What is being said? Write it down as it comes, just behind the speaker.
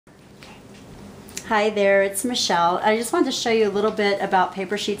Hi there, it's Michelle. I just wanted to show you a little bit about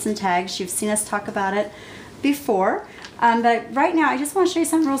paper sheets and tags. You've seen us talk about it before, but right now I just want to show you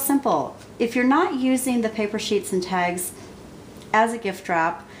something real simple. If you're not using the paper sheets and tags as a gift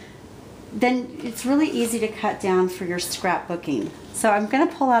wrap, then it's really easy to cut down for your scrapbooking. So I'm going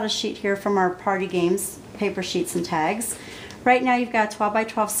to pull out a sheet here from our Party Games paper sheets and tags. Right now you've got a 12 by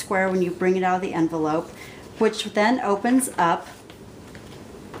 12 square when you bring it out of the envelope, which then opens up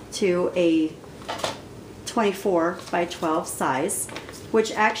to a 24 by 12 size, which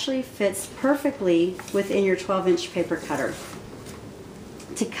actually fits perfectly within your 12-inch paper cutter.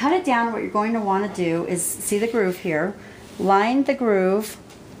 To cut it down, what you're going to want to do is, see the groove here, line the groove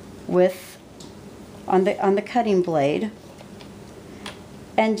with on the cutting blade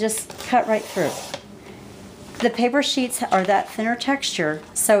and just cut right through. The paper sheets are that thinner texture,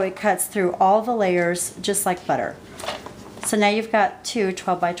 so it cuts through all the layers just like butter. So now you've got two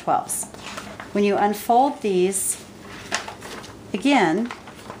 12 by 12s. When you unfold these, again,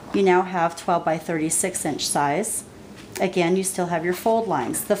 you now have 12 by 36 inch size. Again, you still have your fold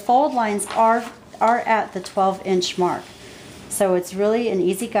lines. The fold lines are at the 12-inch mark. So it's really an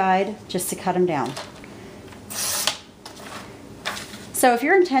easy guide just to cut them down. So if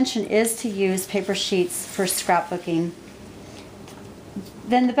your intention is to use paper sheets for scrapbooking,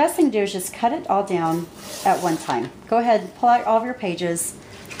 then the best thing to do is just cut it all down at one time. Go ahead and pull out all of your pages,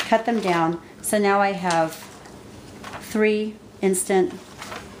 cut them down. So now I have 3 instant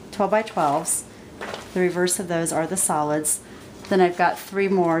 12 by 12s. The reverse of those are the solids. Then I've got 3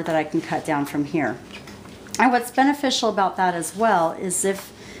 more that I can cut down from here. And what's beneficial about that as well is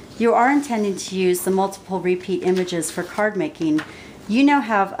if you are intending to use the multiple repeat images for card making, you now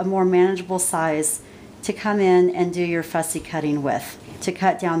have a more manageable size to come in and do your fussy cutting with, to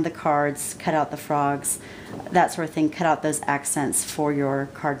cut down the cards, cut out the frogs, that sort of thing, cut out those accents for your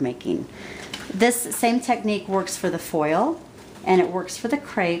card making. This same technique works for the foil and it works for the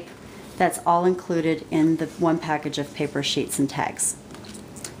crepe. That's all included in the one package of paper sheets and tags.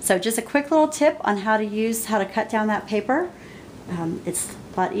 So just a quick little tip on how to cut down that paper. It's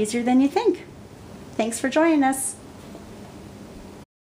a lot easier than you think. Thanks for joining us.